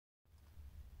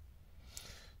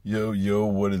Yo,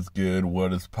 what is good?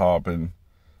 What is poppin'?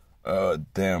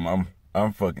 Damn,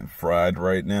 I'm fucking fried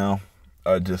right now.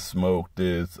 I just smoked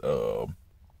this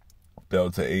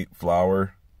Delta 8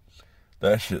 flower.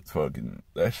 That shit's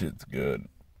good.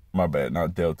 My bad,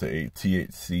 not Delta 8,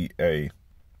 THCA.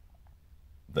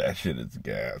 That shit is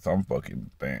gas. I'm fucking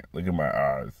banned. Look at my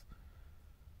eyes.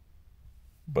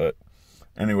 But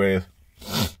anyways,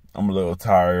 I'm a little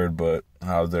tired, but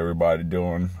how's everybody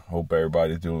doing? Hope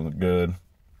everybody's doing good.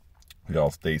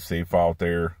 Y'all stay safe out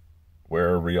there,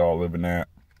 wherever y'all living at.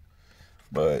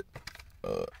 But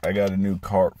I got a new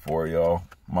cart for y'all.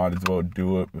 Might as well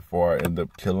do it before I end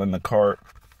up killing the cart.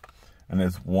 And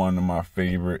it's one of my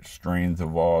favorite strains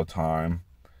of all time.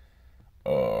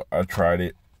 I tried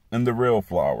it in the real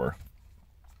flower.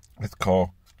 It's called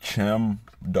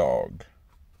chemdawg.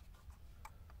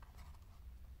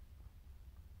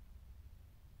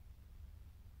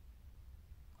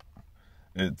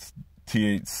 It's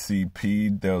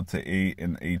THCP, Delta 8,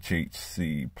 and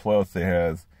HHC. Plus, it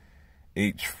has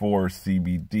H4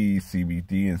 CBD,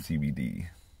 CBD, and CBD.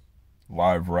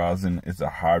 Live rosin is a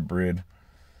hybrid.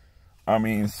 I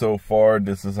mean, so far,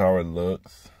 this is how it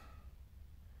looks.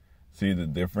 See the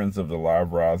difference of the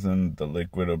live rosin? The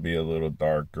liquid will be a little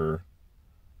darker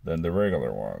than the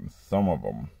regular ones. Some of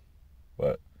them.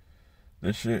 But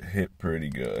this shit hit pretty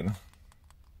good.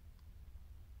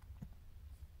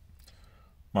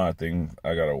 My thing,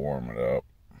 I gotta warm it up.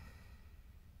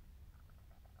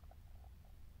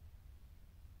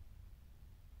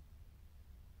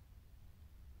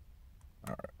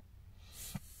 Alright.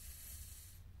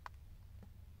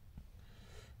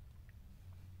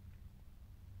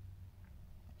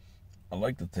 I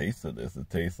like the taste of this. It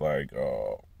tastes like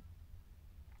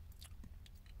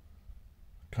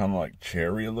kind of like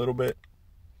cherry a little bit.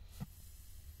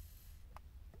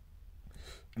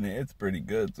 And it's pretty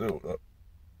good too.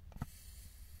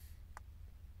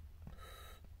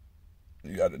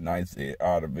 You got a nice hit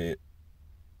out of it.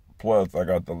 Plus, I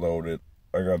got the loaded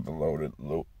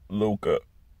Luca.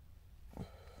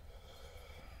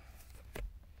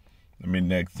 Let me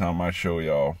next time I show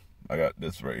y'all. I got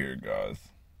this right here, guys.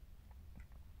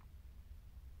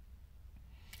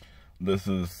 This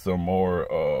is some more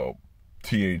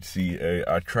THCA.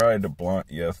 I tried the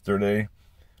blunt yesterday,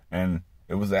 and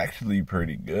it was actually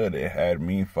pretty good. It had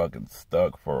me fucking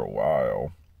stuck for a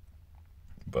while.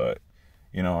 But,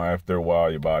 you know, after a while,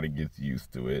 your body gets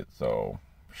used to it. So,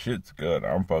 shit's good.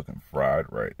 I'm fucking fried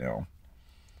right now.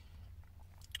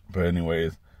 But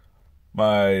anyways,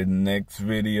 my next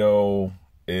video,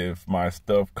 if my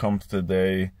stuff comes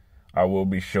today, I will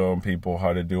be showing people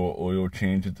how to do an oil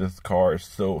change at this car. It's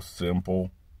so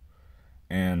simple.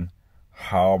 And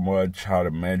how to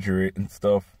measure it and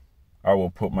stuff. I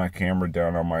will put my camera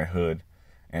down on my hood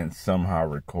and somehow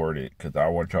record it, because I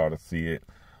want y'all to see it.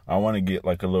 I want to get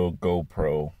like a little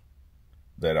GoPro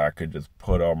that I could just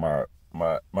put on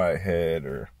my head,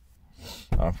 or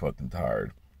I'm fucking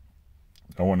tired.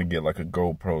 I want to get like a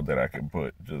GoPro that I can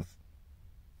put just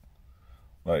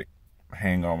like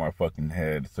hang on my fucking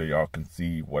head so y'all can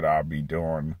see what I be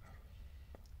doing.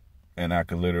 And I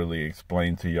could literally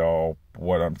explain to y'all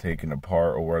what I'm taking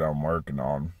apart or what I'm working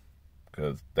on,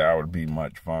 because that would be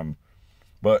much fun.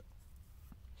 But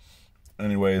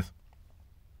anyways,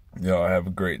 y'all have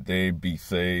a great day. Be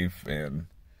safe. And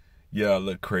yeah, I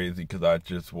look crazy because I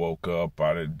just woke up.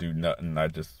 I didn't do nothing. I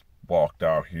just walked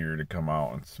out here to come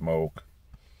out and smoke.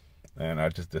 And I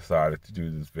just decided to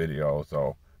do this video.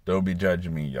 So don't be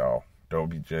judging me, y'all. Don't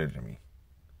be judging me.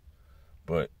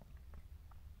 But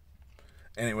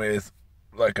anyways,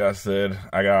 like I said,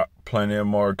 I got plenty of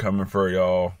more coming for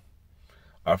y'all.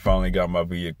 I finally got my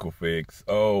vehicle fixed.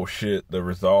 Oh shit, the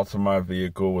results of my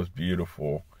vehicle was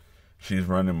beautiful. She's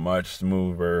running much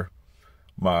smoother.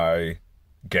 My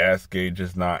gas gauge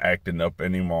is not acting up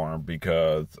anymore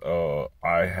because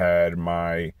I had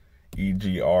my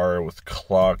EGR was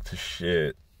clogged to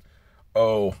shit.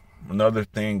 Oh, another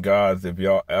thing, guys, if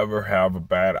y'all ever have a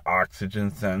bad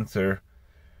oxygen sensor,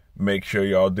 make sure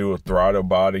y'all do a throttle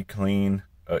body clean,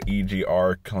 a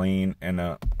EGR clean, and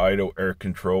a idle air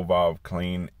control valve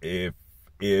clean if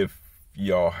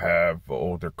y'all have an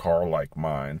older car like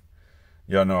mine.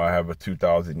 Y'all know I have a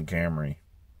 2000 Camry.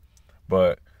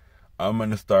 But I'm going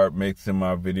to start mixing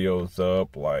my videos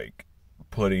up, like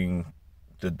putting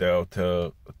the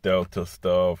Delta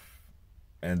stuff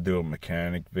and doing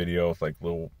mechanic videos, like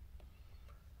little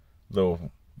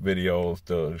videos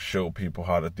to show people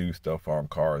how to do stuff on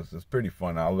cars. It's pretty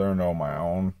fun. I learned on my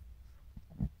own.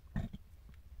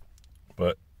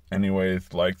 But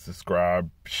anyways, like, subscribe,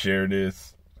 share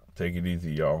this. Take it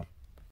easy, y'all.